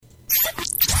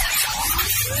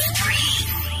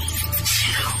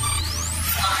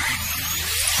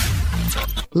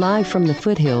Live from the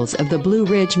foothills of the Blue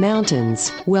Ridge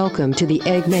Mountains, welcome to the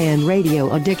Eggman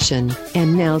Radio Addiction.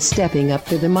 And now stepping up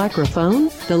to the microphone,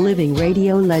 the living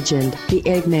radio legend, the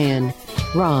Eggman,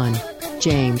 Ron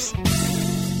James.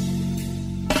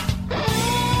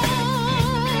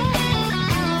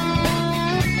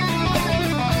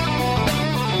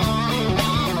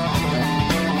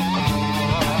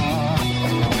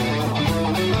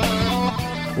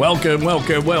 Welcome,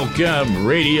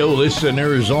 radio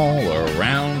listeners all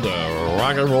around the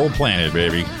rock and roll planet,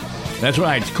 baby. That's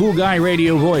right, cool guy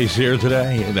radio voice here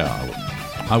today. No,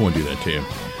 I won't do that to you.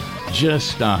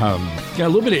 Just got a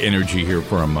little bit of energy here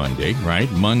for a Monday,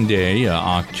 right? Monday,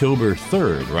 October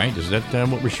 3rd, right? Is that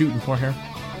what we're shooting for here?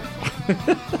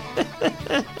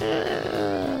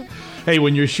 Hey,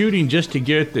 when you're shooting just to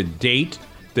get the date,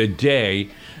 the day,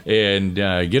 and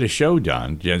get a show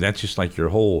done, yeah, that's just like your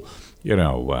whole...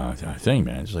 thing,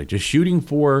 man. It's like just shooting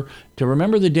to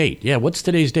remember the date. Yeah, what's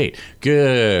today's date?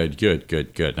 Good.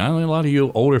 Now, a lot of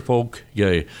you older folk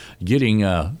getting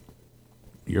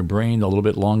your brain a little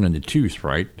bit long in the tooth,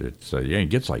 right? It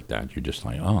gets like that. You're just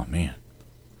like, oh, man.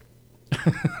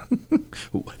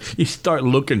 You start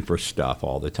looking for stuff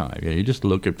all the time. You're just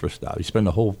looking for stuff. You spend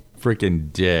the whole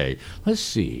freaking day. Let's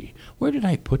see. Where did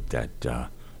I put that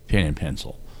pen and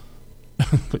pencil?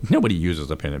 Nobody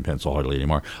uses a pen and pencil hardly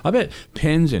anymore. I bet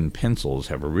pens and pencils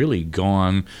have really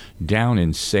gone down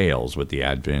in sales with the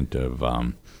advent of,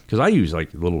 because I use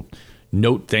like little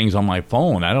note things on my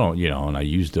phone. I don't, and I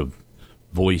use the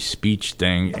voice speech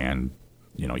thing, and,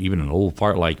 even an old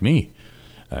fart like me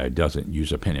doesn't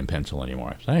use a pen and pencil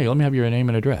anymore. So, hey, let me have your name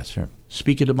and address. Here,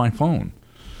 speak it to my phone.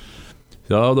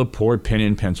 So the poor pen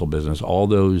and pencil business, all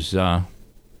those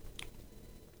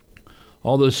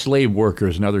slave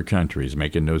workers in other countries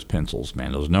making those pencils,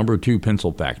 man. Those number 2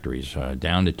 pencil factories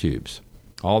down the tubes.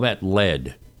 All that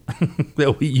lead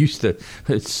that we used to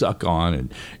suck on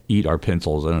and eat our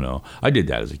pencils. I don't know. I did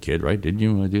that as a kid, right? Didn't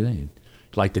you do that?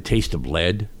 Like the taste of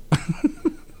lead.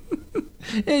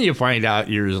 And you find out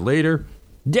years later,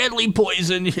 deadly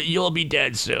poison, you'll be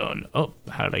dead soon. Oh,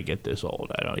 how did I get this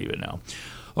old? I don't even know.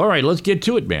 All right, let's get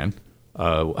to it, man.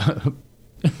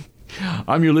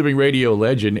 I'm your living radio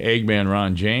legend, Eggman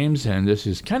Ron James, and this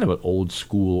is kind of an old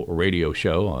school radio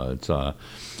show. It's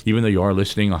even though you are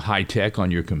listening high tech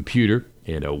on your computer,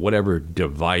 whatever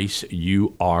device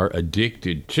you are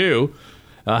addicted to,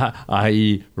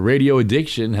 i.e. radio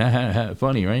addiction.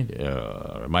 Funny,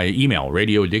 right? My email,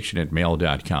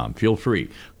 radioaddiction@mail.com. Feel free.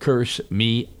 Curse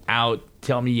me out.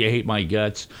 Tell me you hate my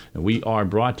guts. And we are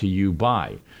brought to you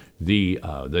by the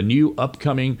new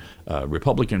upcoming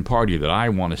Republican Party that I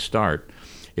want to start.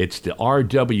 It's the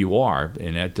RWR,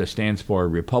 and that stands for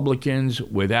Republicans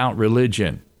Without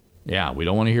Religion. Yeah, we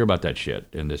don't want to hear about that shit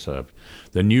in this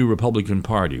the new Republican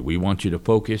Party. We want you to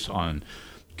focus on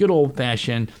good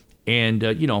old-fashioned and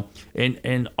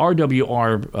and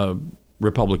RWR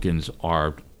Republicans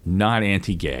are not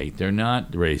anti-gay. They're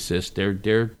not racist.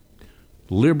 They're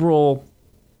liberal.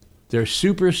 They're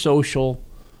super social,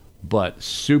 but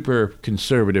super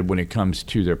conservative when it comes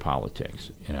to their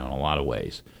politics, in a lot of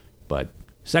ways. But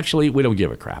sexually, we don't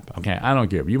give a crap, okay? I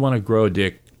don't give. You want to grow a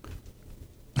dick?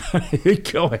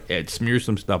 Go ahead, smear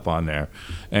some stuff on there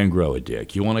and grow a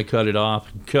dick. You want to cut it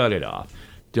off? Cut it off.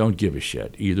 Don't give a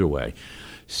shit either way.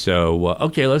 So,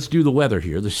 okay, let's do the weather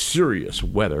here, the serious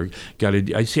weather. I got to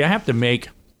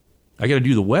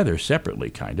do the weather separately,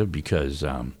 kind of, because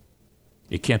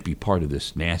it can't be part of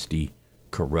this nasty,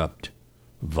 corrupt,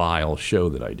 vile show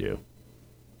that I do.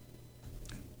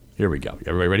 Here we go.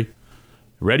 Everybody ready?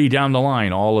 Ready down the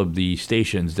line, all of the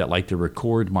stations that like to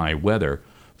record my weather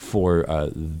for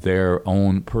their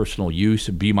own personal use,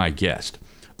 be my guest.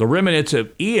 The remnants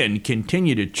of Ian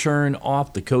continue to churn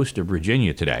off the coast of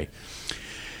Virginia today.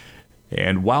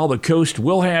 And while the coast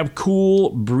will have cool,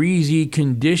 breezy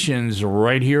conditions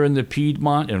right here in the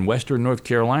Piedmont and western North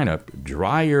Carolina,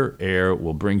 drier air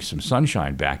will bring some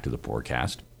sunshine back to the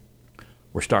forecast.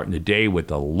 We're starting the day with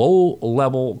a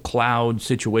low-level cloud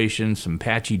situation, some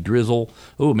patchy drizzle.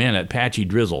 Oh, man, that patchy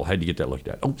drizzle. Had to get that looked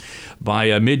at. Oh,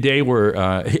 by midday,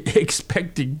 we're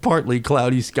expecting partly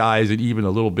cloudy skies and even a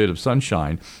little bit of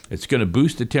sunshine. It's going to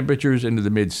boost the temperatures into the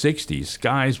mid-60s.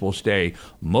 Skies will stay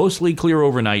mostly clear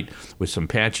overnight with some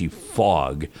patchy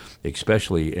fog,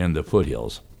 especially in the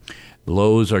foothills.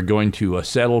 Lows are going to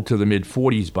settle to the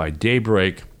mid-40s by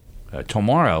daybreak.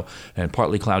 Tomorrow, and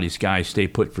partly cloudy skies stay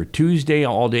put for Tuesday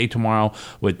all day tomorrow,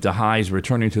 with the highs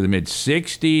returning to the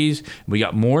mid-60s. We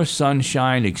got more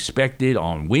sunshine expected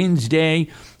on Wednesday,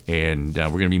 And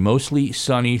we're going to be mostly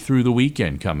sunny through the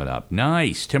weekend coming up.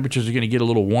 Nice. Temperatures are going to get a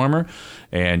little warmer.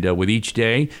 And with each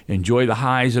day, enjoy the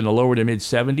highs in the lower to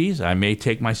mid-70s. I may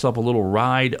take myself a little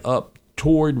ride up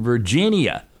toward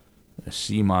Virginia.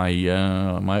 See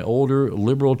my older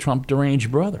liberal Trump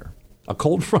deranged brother. A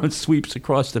cold front sweeps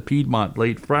across the Piedmont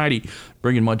late Friday,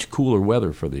 bringing much cooler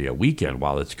weather for the weekend.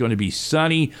 While it's going to be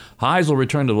sunny, highs will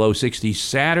return to low 60s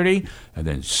Saturday and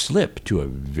then slip to a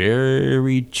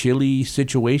very chilly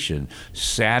situation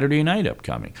Saturday night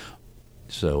upcoming.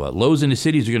 So lows in the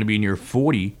cities are going to be near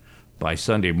 40 by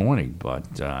Sunday morning,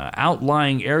 but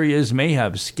outlying areas may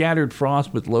have scattered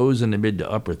frost with lows in the mid to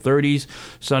upper 30s.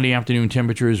 Sunday afternoon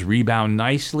temperatures rebound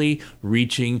nicely,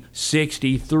 reaching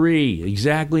 63.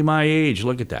 Exactly my age.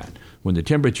 Look at that. When the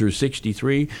temperature is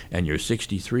 63 and you're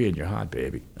 63 and you're hot,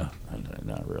 baby. Oh,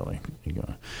 not really.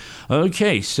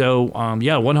 Okay, so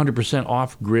 100%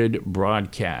 off-grid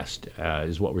broadcast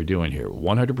is what we're doing here.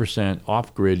 100%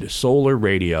 off-grid solar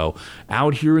radio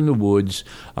out here in the woods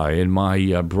in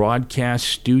my broadcast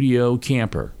studio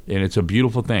camper. And it's a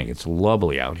beautiful thing. It's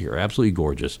lovely out here. Absolutely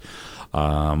gorgeous.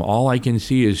 All I can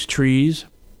see is trees,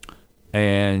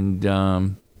 and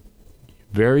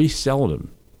very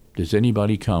seldom does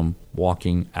anybody come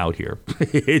walking out here.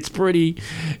 It's pretty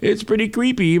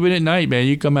creepy even at night, man.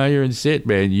 You come out here and sit,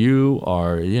 man. You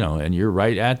are, and you're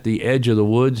right at the edge of the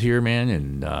woods here, man.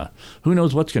 And who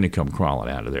knows what's going to come crawling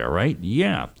out of there, right?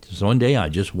 Yeah. So one day I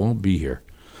just won't be here.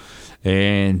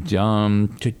 And here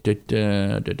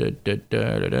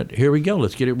we go.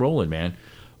 Let's get it rolling, man.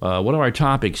 What are our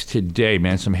topics today,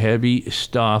 man? Some heavy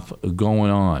stuff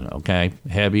going on, okay?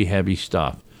 Heavy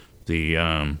stuff.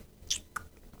 The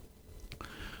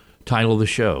title of the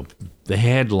show, the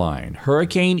headline,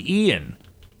 Hurricane Ian,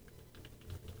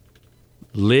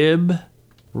 Lib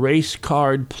race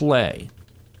card play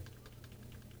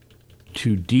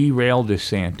to derail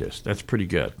DeSantis. That's pretty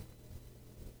good.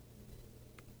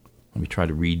 Let me try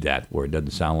to read that where it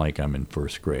doesn't sound like I'm in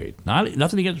first grade.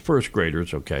 Nothing against first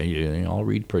graders, okay? I'll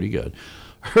read pretty good.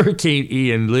 Hurricane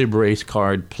Ian, Lib race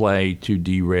card play to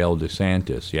derail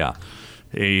DeSantis. Yeah.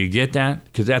 You get that?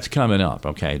 Because that's coming up,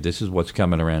 okay? This is what's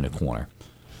coming around the corner.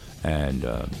 And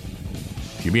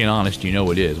if you're being honest, you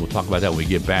know it is. We'll talk about that when we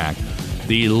get back.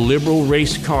 The liberal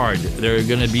race card, they're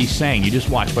going to be saying, you just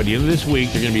watch, by the end of this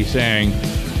week, they're going to be saying,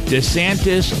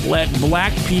 DeSantis let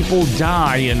black people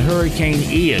die in Hurricane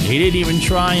Ian. He didn't even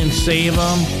try and save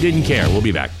them. Didn't care. We'll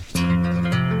be back.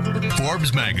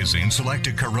 Forbes magazine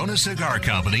selected Corona Cigar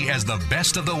Company as the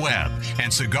best of the web,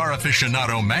 and Cigar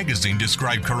Aficionado magazine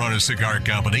described Corona Cigar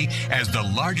Company as the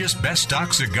largest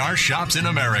best-stocked cigar shops in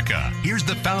America. Here's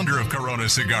the founder of Corona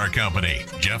Cigar Company,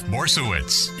 Jeff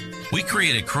Borsowitz. We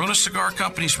created Corona Cigar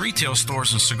Company's retail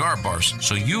stores and cigar bars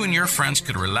so you and your friends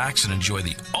could relax and enjoy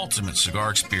the ultimate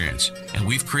cigar experience. And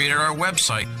we've created our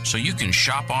website so you can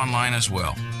shop online as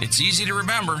well. It's easy to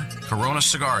remember,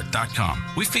 coronacigar.com.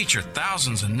 We feature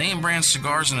thousands of name brand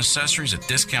cigars and accessories at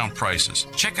discount prices.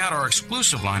 Check out our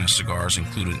exclusive line of cigars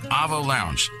including Avo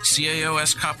Lounge, CAO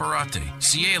Escaparate,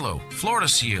 Cielo, Florida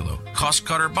Cielo, Cost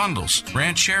Cutter Bundles,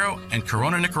 Ranchero, and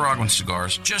Corona Nicaraguan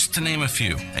cigars, just to name a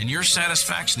few. And your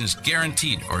satisfaction is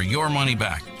guaranteed or your money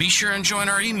back. Be sure and join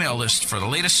our email list for the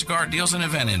latest cigar deals and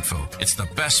event info. It's the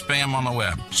best spam on the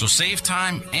web. So save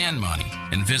time and money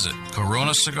and visit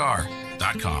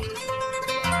coronacigar.com.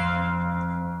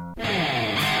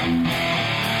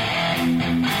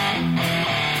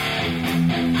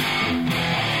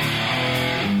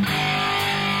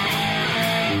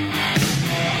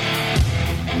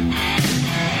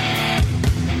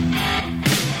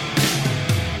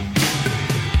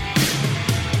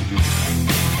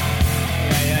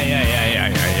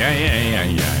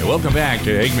 Welcome back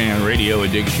to Eggman Radio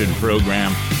Addiction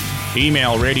Program.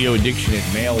 Email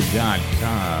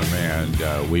radioaddiction@mail.com,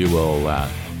 and we will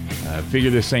figure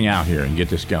this thing out here and get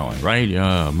this going, right?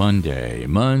 Monday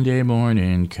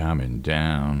morning coming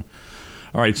down.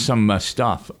 All right, some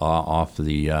stuff off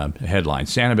the headline.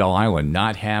 Sanibel Island,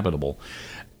 not habitable.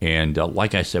 And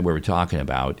like I said, what we're talking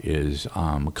about is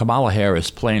Kamala Harris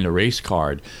playing the race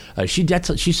card.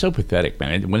 She's so pathetic,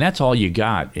 man. When that's all you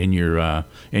got in your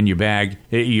bag,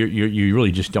 you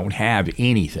really just don't have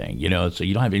anything, So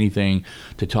you don't have anything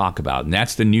to talk about. And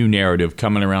that's the new narrative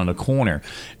coming around the corner.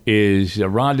 Is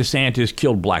Ron DeSantis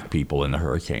killed black people in the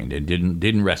hurricane and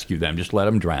didn't rescue them, just let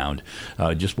them drown.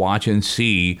 Just watch and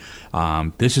see.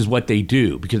 This is what they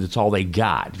do because it's all they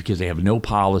got, because they have no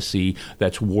policy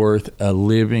that's worth a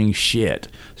living shit.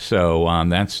 So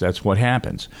that's what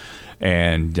happens.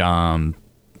 And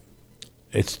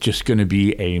it's just going to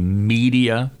be a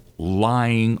media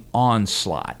lying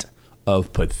onslaught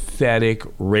of pathetic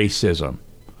racism.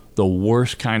 the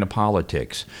worst kind of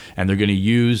politics. And they're going to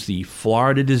use the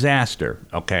Florida disaster,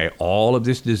 okay, all of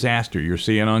this disaster you're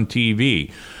seeing on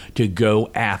TV, to go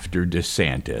after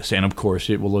DeSantis. And, of course,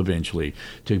 it will eventually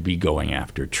to be going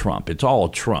after Trump. It's all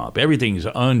Trump. Everything's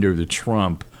under the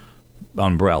Trump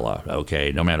umbrella,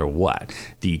 okay, no matter what.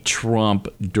 The Trump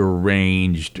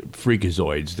deranged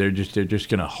freakazoids, they're just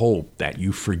going to hope that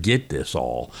you forget this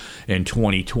all in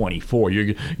 2024.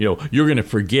 You're going to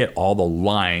forget all the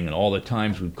lying and all the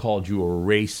times we've called you a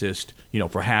racist,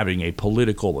 for having a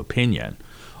political opinion.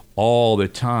 All the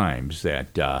times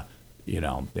that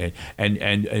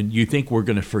and you think we're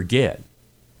going to forget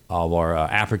of our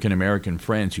African American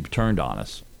friends who've turned on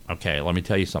us. Okay, let me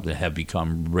tell you something, have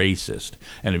become racist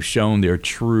and have shown their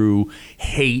true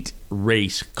hate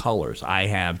race colors. I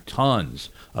have tons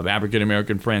of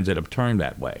African-American friends that have turned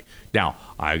that way. Now,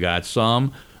 I got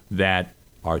some that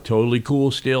are totally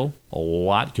cool still, a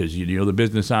lot, because you know the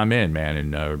business I'm in, man,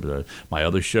 and my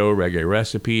other show, Reggae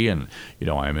Recipe, and,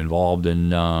 I'm involved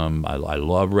in, I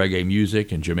love reggae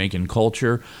music and Jamaican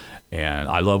culture. And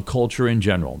I love culture in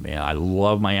general, man. I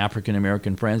love my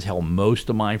African-American friends. Hell, most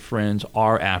of my friends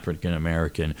are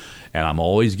African-American. And I'm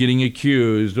always getting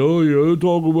accused, talk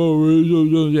about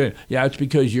racism. Yeah, it's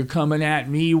because you're coming at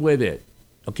me with it.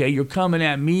 Okay, you're coming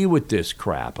at me with this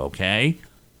crap, okay?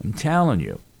 I'm telling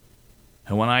you.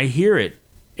 And when I hear it,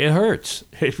 it hurts.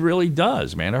 It really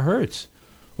does, man. It hurts.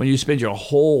 When you spend your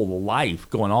whole life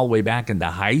going all the way back into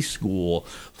high school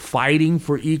fighting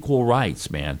for equal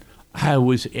rights, man. I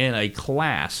was in a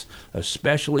class, a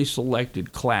specially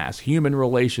selected class, Human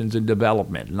Relations and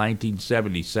Development,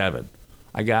 1977.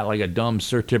 I got like a dumb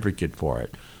certificate for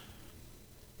it.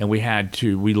 And we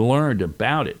learned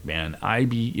about it, man. I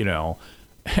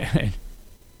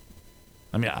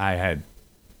had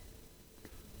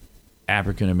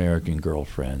African-American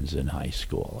girlfriends in high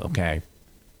school, okay?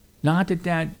 Not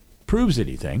that proves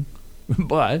anything,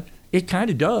 but it kind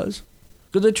of does.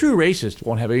 Because a true racist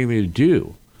won't have anything to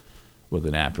do with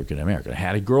an African-American. I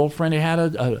had a girlfriend who had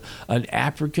an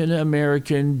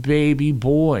African-American baby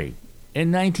boy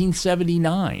in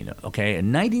 1979, okay,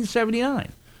 in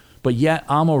 1979. But yet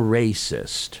I'm a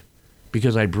racist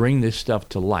because I bring this stuff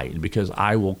to light and because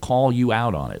I will call you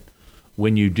out on it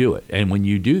when you do it. And when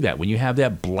you do that, when you have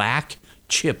that black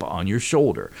chip on your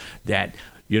shoulder, that,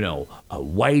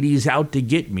 whitey's out to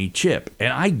get me chip,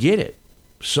 and I get it.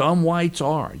 Some whites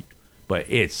are, but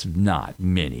it's not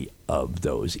many of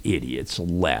those idiots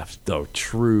left, the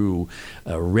true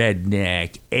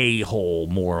redneck, a-hole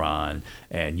moron,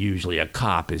 and usually a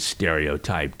cop is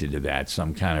stereotyped into that,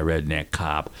 some kind of redneck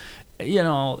cop.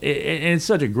 And it's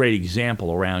such a great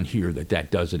example around here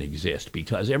that doesn't exist,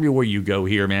 because everywhere you go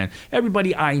here, man,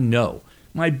 everybody I know,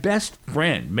 my best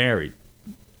friend married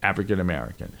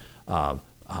African-American, all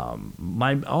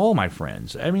my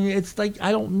friends. I mean, it's like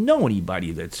I don't know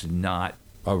anybody that's not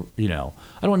I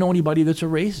don't know anybody that's a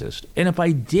racist. And if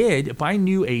I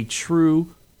knew a true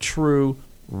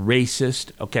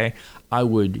racist, okay, I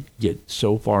would get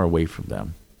so far away from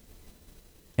them.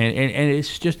 And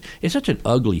it's such an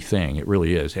ugly thing. It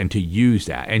really is. And to use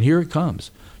that. And here it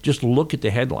comes. Just look at the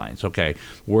headlines, okay,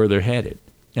 where they're headed.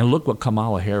 And look what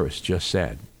Kamala Harris just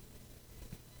said.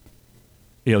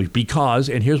 Because,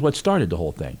 and here's what started the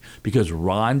whole thing, because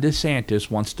Ron DeSantis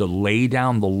wants to lay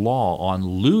down the law on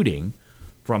looting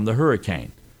from the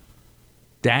hurricane.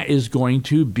 That is going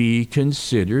to be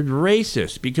considered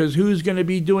racist, because who's going to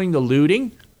be doing the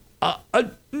looting?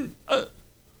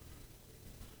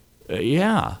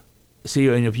 Yeah. See,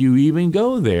 and if you even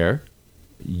go there,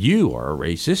 you are a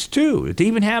racist too. To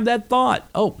even have that thought,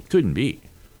 it couldn't be.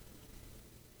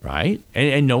 Right?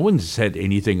 And no one said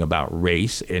anything about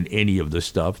race in any of the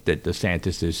stuff that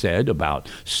DeSantis has said about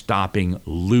stopping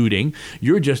looting.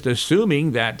 You're just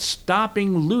assuming that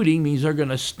stopping looting means they're going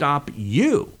to stop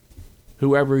you,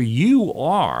 whoever you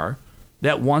are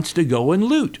that wants to go and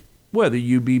loot, whether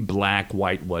you be black,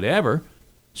 white, whatever,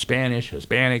 Spanish,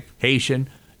 Hispanic, Haitian.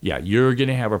 Yeah, you're going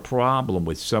to have a problem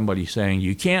with somebody saying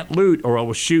you can't loot or I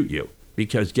will shoot you,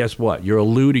 because guess what? You're a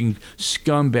looting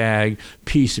scumbag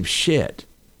piece of shit.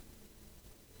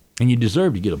 And you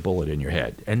deserve to get a bullet in your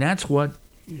head. And that's what,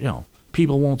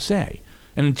 people won't say.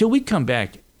 And until we come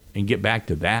back and get back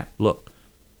to that, look,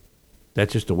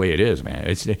 that's just the way it is, man.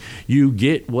 It's you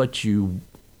get what you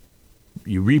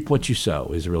reap what you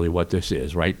sow is really what this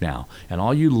is right now. And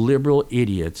all you liberal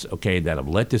idiots, okay, that have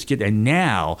let this get, and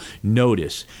now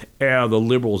notice, the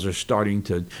liberals are starting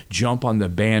to jump on the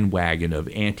bandwagon of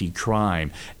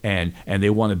anti-crime, and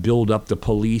they want to build up the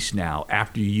police now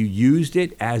after you used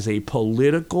it as a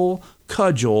political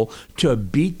cudgel to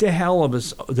beat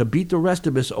the rest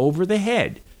of us over the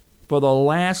head for the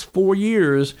last 4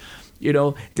 years,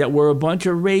 that we're a bunch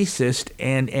of racists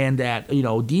and that,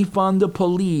 defund the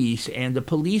police and the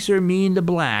police are mean to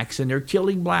blacks and they're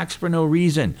killing blacks for no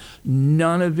reason.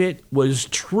 None of it was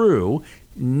true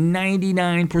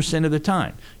 99% of the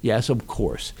time. Yes, of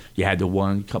course. You've had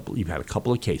a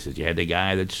couple of cases. You had the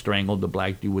guy that strangled the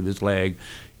black dude with his leg.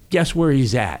 Guess where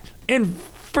he's at? In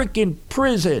freaking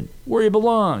prison, where he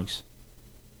belongs.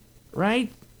 Right?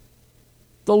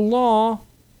 The law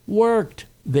worked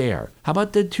there. How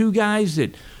about the two guys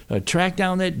that tracked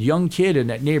down that young kid in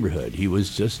that neighborhood? He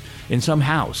was just in some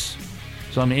house,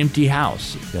 some empty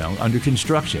house, under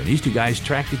construction. These two guys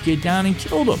tracked the kid down and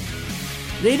killed him.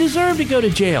 They deserve to go to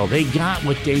jail. They got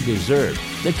what they deserve.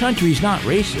 The country's not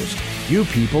racist. You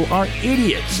people are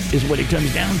idiots, is what it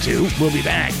comes down to. We'll be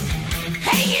back.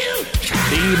 Hey, you!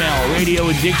 The email,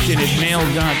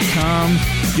 radioaddiction@mail.com.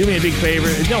 Do me a big favor.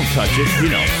 Don't touch it.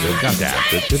 They've got that.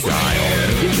 The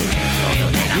dial. Give me a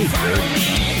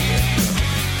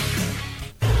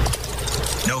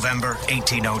November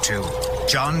 1802.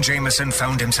 John Jameson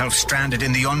found himself stranded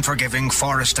in the unforgiving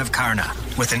forest of Carna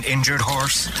with an injured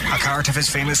horse, a cart of his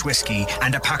famous whiskey,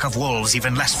 and a pack of wolves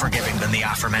even less forgiving than the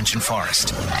aforementioned forest.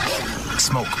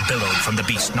 Smoke billowed from the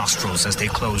beast's nostrils as they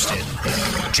closed in.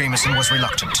 Jameson was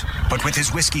reluctant, but with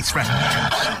his whiskey threatened,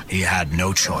 he had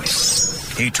no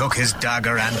choice. He took his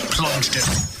dagger and plunged it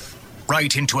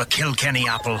right into a Kilkenny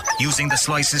apple, using the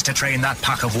slices to train that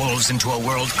pack of wolves into a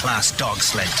world-class dog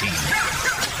sled team.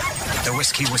 The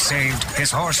whiskey was saved, his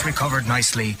horse recovered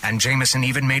nicely, and Jameson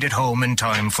even made it home in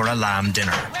time for a lamb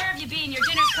dinner. Where have you been? Your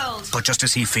dinner's cold. But just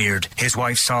as he feared, his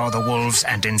wife saw the wolves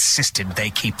and insisted they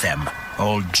keep them.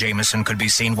 Old Jameson could be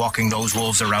seen walking those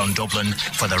wolves around Dublin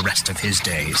for the rest of his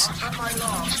days.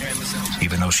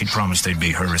 Even though she'd promised they'd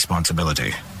be her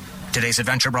responsibility. Today's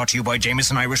adventure brought to you by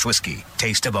Jameson Irish Whiskey.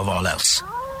 Taste above all else.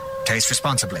 Taste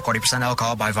responsibly. 40%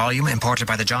 alcohol by volume. Imported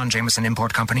by the John Jameson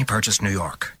Import Company. Purchased, New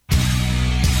York.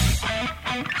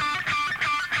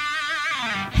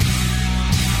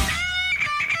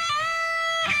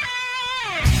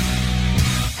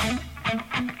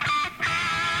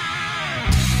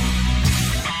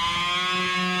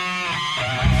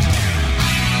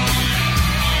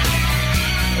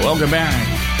 Welcome back.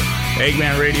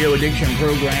 Eggman Radio Addiction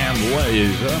Program. What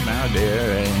is up out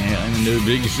there in the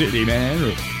big city,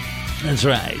 man? That's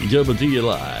right. Jumping to you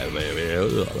live,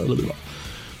 baby.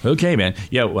 Okay, man.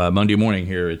 Yeah, Monday morning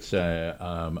here. It's a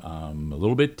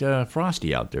little bit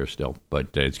frosty out there still, but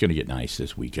it's going to get nice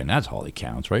this weekend. That's all that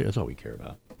counts, right? That's all we care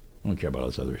about. I don't care about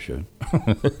this other shit.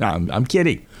 I'm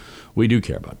kidding. We do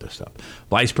care about this stuff.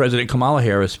 Vice President Kamala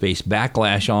Harris faced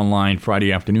backlash online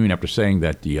Friday afternoon after saying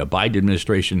that the Biden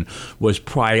administration was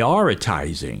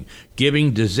prioritizing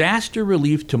giving disaster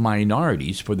relief to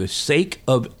minorities for the sake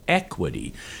of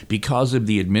equity because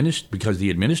the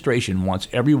administration wants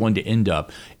everyone to end up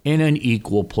in an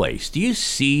equal place. Do you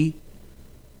see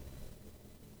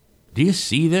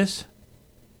this?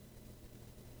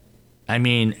 I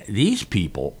mean, these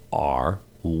people are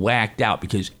whacked out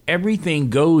because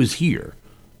everything goes here.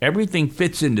 Everything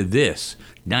fits into this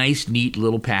nice, neat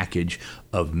little package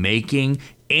of making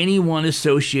anyone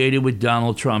associated with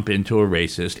Donald Trump into a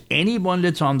racist, anyone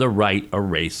that's on the right a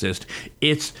racist.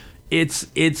 They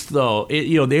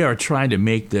are trying to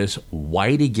make this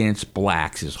white against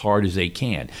blacks as hard as they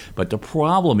can. But the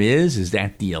problem is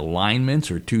that the alignments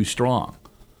are too strong.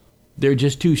 They're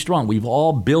just too strong. We've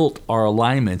all built our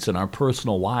alignments in our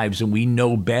personal lives, and we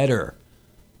know better.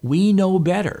 We know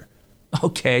better.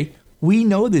 Okay? We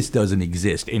know this doesn't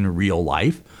exist in real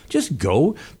life. Just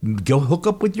go hook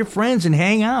up with your friends and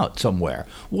hang out somewhere.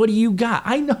 What do you got?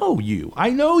 I know you.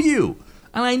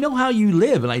 And I know how you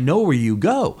live, and I know where you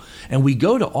go. And we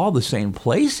go to all the same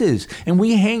places, and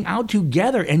we hang out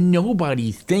together, and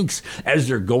nobody thinks as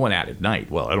they're going out at night,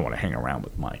 well, I don't want to hang around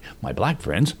with my black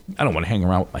friends. I don't want to hang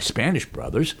around with my Spanish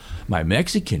brothers, my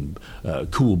Mexican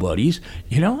cool buddies.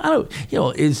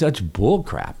 It's such bull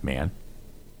crap, man.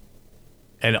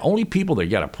 And the only people that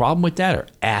got a problem with that are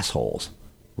assholes.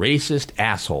 Racist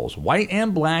assholes, white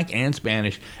and black and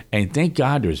Spanish, and thank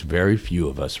God there's very few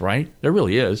of us, right? There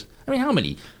really is. I mean, how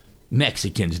many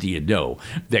Mexicans do you know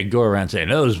that go around saying,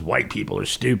 those white people are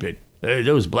stupid,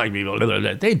 those black people,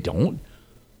 they don't.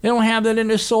 They don't have that in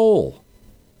their soul.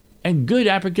 And good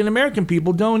African American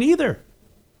people don't either.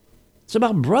 It's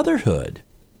about brotherhood.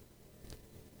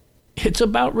 It's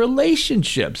about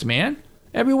relationships, man.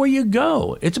 Everywhere you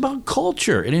go, it's about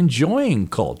culture and enjoying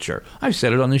culture. I've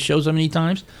said it on this show so many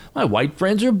times. My white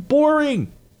friends are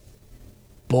boring.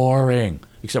 Boring.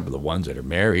 Except for the ones that are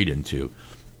married into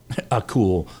a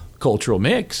cool cultural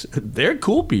mix. They're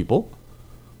cool people.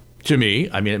 To me,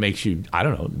 I mean, it makes you, I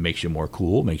don't know, it makes you more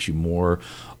cool, makes you more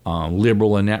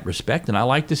liberal in that respect, and I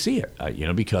like to see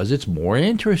it, because it's more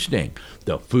interesting.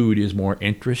 The food is more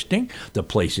interesting. The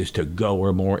places to go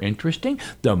are more interesting.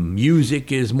 The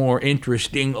music is more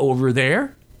interesting over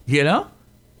there,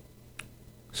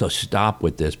 So stop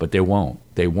with this, but they won't.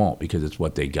 They won't because it's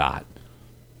what they got.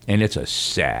 And it's a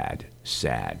sad,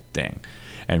 sad thing.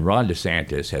 And Ron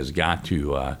DeSantis has got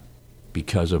to,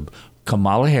 because of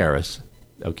Kamala Harris,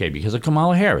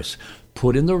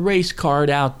 put in the race card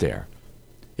out there.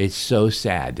 It's so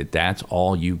sad that that's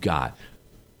all you got.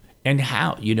 And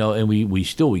how, and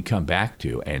we come back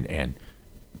to, and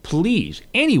please,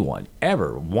 anyone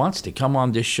ever wants to come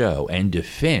on this show and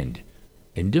defend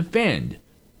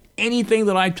anything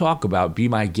that I talk about, be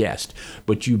my guest.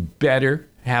 But you better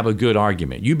have a good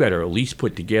argument. You better at least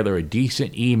put together a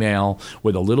decent email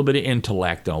with a little bit of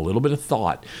intellect and a little bit of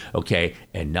thought, okay?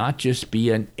 And not just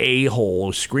be an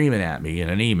a-hole screaming at me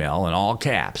in an email in all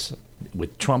caps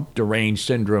with Trump deranged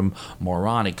syndrome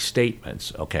moronic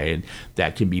statements, okay? And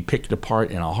that can be picked apart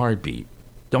in a heartbeat.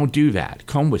 Don't do that.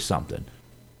 Come with something.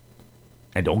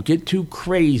 And don't get too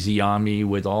crazy on me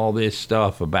with all this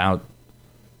stuff about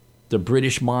the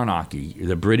British monarchy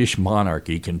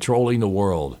controlling the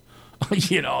world.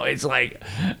 It's like,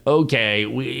 okay,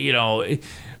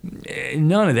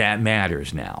 none of that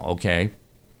matters now, okay?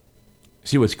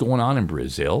 See what's going on in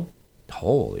Brazil?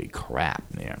 Holy crap,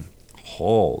 man.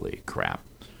 Holy crap.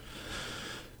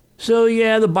 So,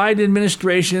 yeah, the Biden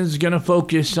administration is going to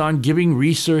focus on giving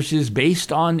resources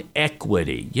based on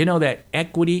equity. That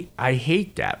equity, I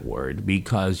hate that word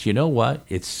because you know what?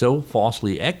 It's so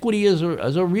falsely. Equity is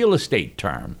a real estate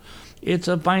term. It's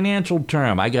a financial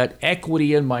term. I got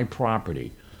equity in my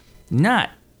property.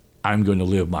 Not I'm going to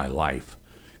live my life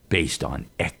based on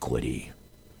equity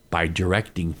by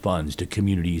directing funds to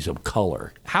communities of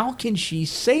color. How can she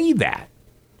say that?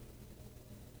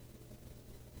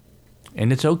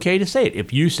 And it's okay to say it.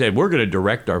 If you said we're going to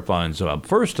direct our funds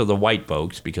first to the white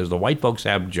folks because the white folks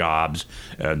have jobs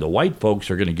and the white folks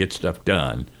are going to get stuff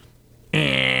done.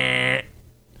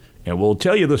 And we'll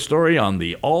tell you the story on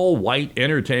the all-white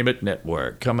entertainment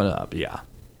network coming up. Yeah,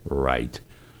 right.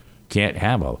 Can't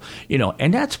have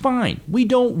and that's fine. We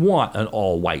don't want an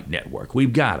all-white network.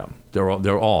 We've got them.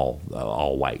 They're all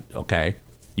white, okay?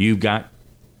 You've got,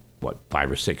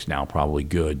 5 or 6 now, probably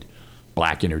good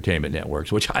black entertainment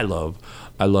networks, which I love.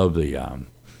 I love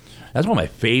that's one of my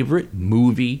favorite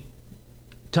movie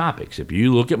topics. If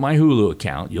you look at my Hulu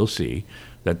account, you'll see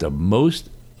that the most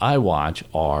I watch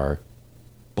are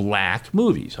black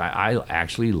movies. I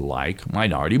actually like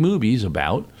minority movies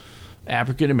about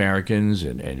African Americans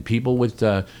and people with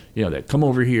that come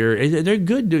over here. They're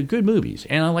good movies,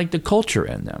 and I like the culture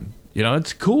in them.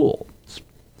 It's cool.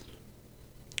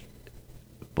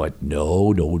 But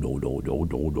no,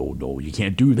 you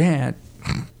can't do that.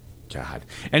 God.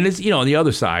 And it's, the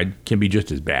other side can be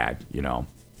just as bad,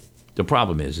 The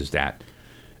problem is that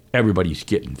everybody's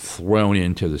getting thrown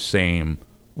into the same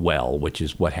well, which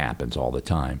is what happens all the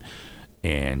time.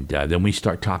 And then we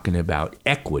start talking about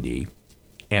equity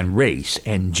and race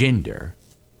and gender.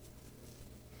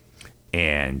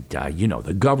 And,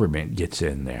 the government gets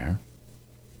in there.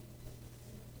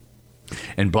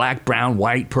 And black, brown,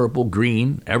 white, purple,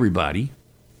 green, everybody.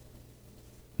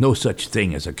 No such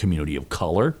thing as a community of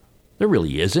color. There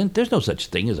really isn't. There's no such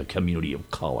thing as a community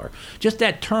of color. Just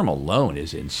that term alone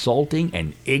is insulting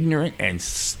and ignorant and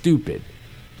stupid.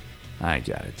 I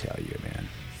gotta tell you, man.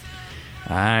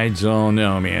 I don't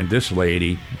know, man. This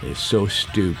lady is so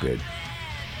stupid.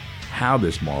 How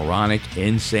this moronic,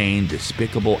 insane,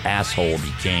 despicable asshole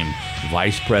became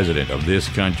vice president of this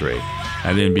country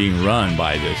and then being run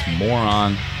by this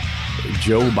moron,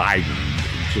 Joe Biden.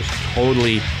 Just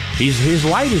totally, his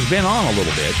light has been on a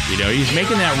little bit. He's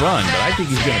making that run, but I think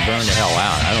he's going to burn the hell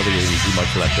out. I don't think there's going to be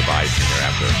much left to Biden here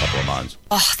after a couple of months.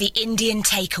 Oh, the Indian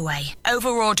takeaway.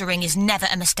 Over-ordering is never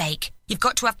a mistake. You've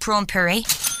got to have prawn puree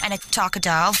and a taka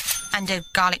dal and a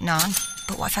garlic naan.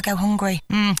 But what if I go hungry?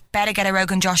 Better get a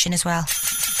Rogan Josh in as well.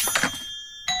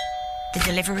 The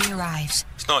delivery arrives.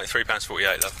 It's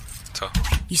 £93.48, love. So.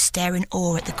 You stare in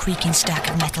awe at the creaking stack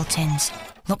of metal tins.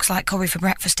 Looks like curry for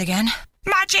breakfast again.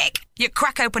 Magic! You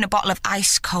crack open a bottle of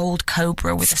ice-cold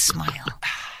Cobra with a smile.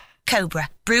 Cobra,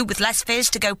 brewed with less fizz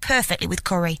to go perfectly with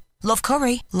curry. Love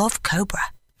curry, love Cobra.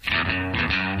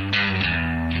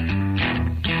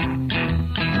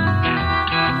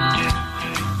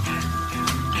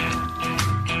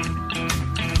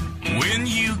 When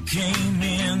you came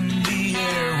in, the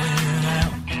air went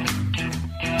out,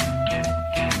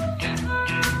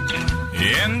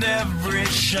 and every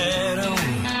shadow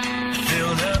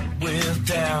filled up with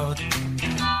doubt.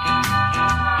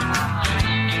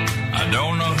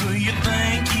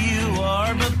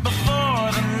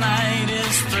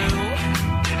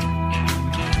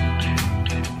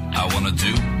 gonna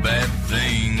do bad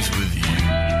things with you.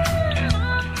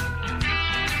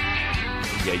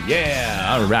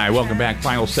 Yeah. All right. Welcome back.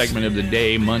 Final segment of the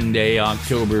day, Monday,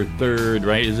 October 3rd,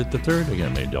 right? Is it the 3rd? I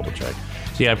gotta double check.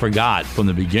 See, I forgot from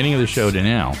the beginning of the show to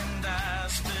now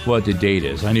what the date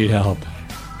is. I need help.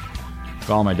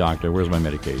 Call my doctor. Where's my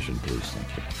medication, please?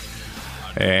 Thank you.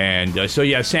 And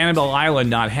Sanibel Island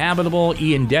not habitable.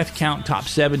 Ian death count top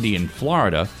 70 in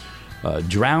Florida.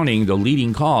 Drowning the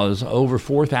leading cause. Over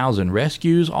 4,000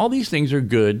 rescues. All these things are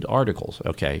good articles,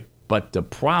 okay? But the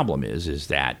problem is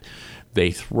that they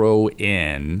throw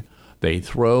in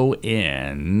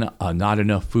not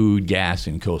enough food, gas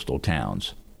in coastal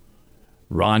towns.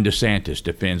 Ron DeSantis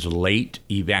defends late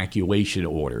evacuation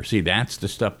order. See, that's the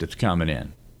stuff that's coming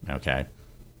in, okay?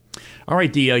 All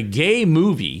right, the gay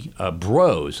movie,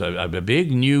 Bros, a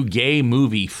big new gay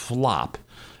movie flop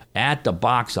at the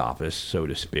box office, so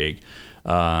to speak.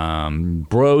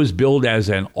 Bros, billed as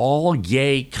an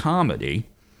all-gay comedy.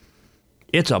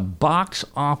 It's a box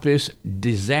office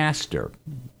disaster.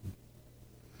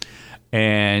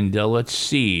 And let's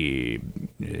see.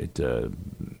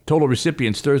 Total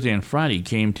recipients Thursday and Friday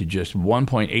came to just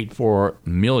 1.84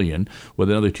 million, with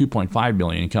another 2.5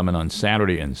 million coming on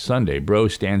Saturday and Sunday.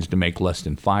 Bros stands to make less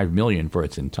than 5 million for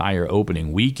its entire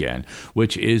opening weekend,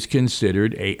 which is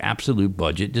considered an absolute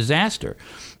budget disaster.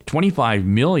 25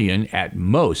 million at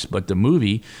most, but the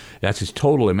movie, that's its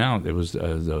total amount that was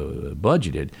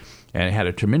budgeted, and it had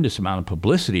a tremendous amount of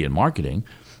publicity and marketing,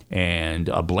 and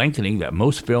a blanketing that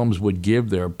most films would give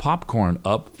their popcorn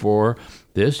up for.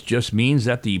 This just means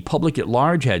that the public at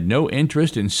large had no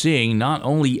interest in seeing not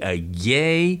only a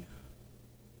gay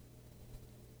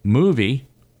movie,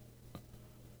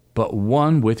 but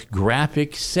one with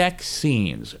graphic sex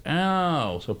scenes.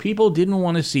 Oh, so people didn't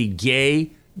want to see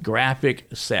gay graphic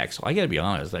sex. Well, I got to be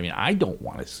honest. I mean, I don't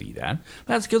want to see that.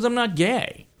 That's because I'm not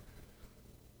gay.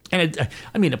 And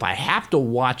if I have to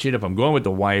watch it, if I'm going with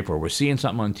the wife or we're seeing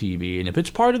something on TV, and if it's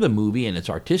part of the movie and it's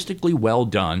artistically well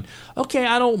done, okay,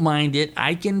 I don't mind it.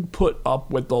 I can put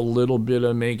up with a little bit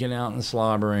of making out and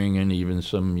slobbering and even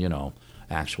some,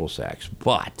 actual sex.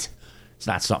 But it's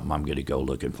not something I'm going to go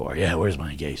looking for. Yeah, where's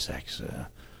my gay sex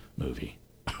movie?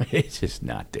 It's just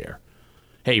not there.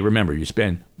 Hey, remember, you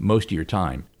spend most of your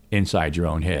time inside your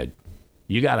own head.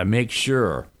 You got to make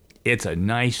sure it's a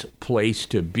nice place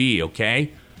to be,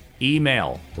 okay?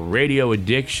 Email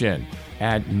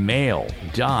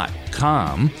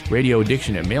radioaddiction@mail.com.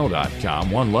 Radioaddiction@mail.com.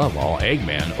 One love, all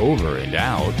Eggman, over and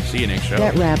out. See you next show.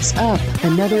 That wraps up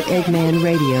another Eggman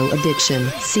Radio Addiction.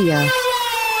 See ya.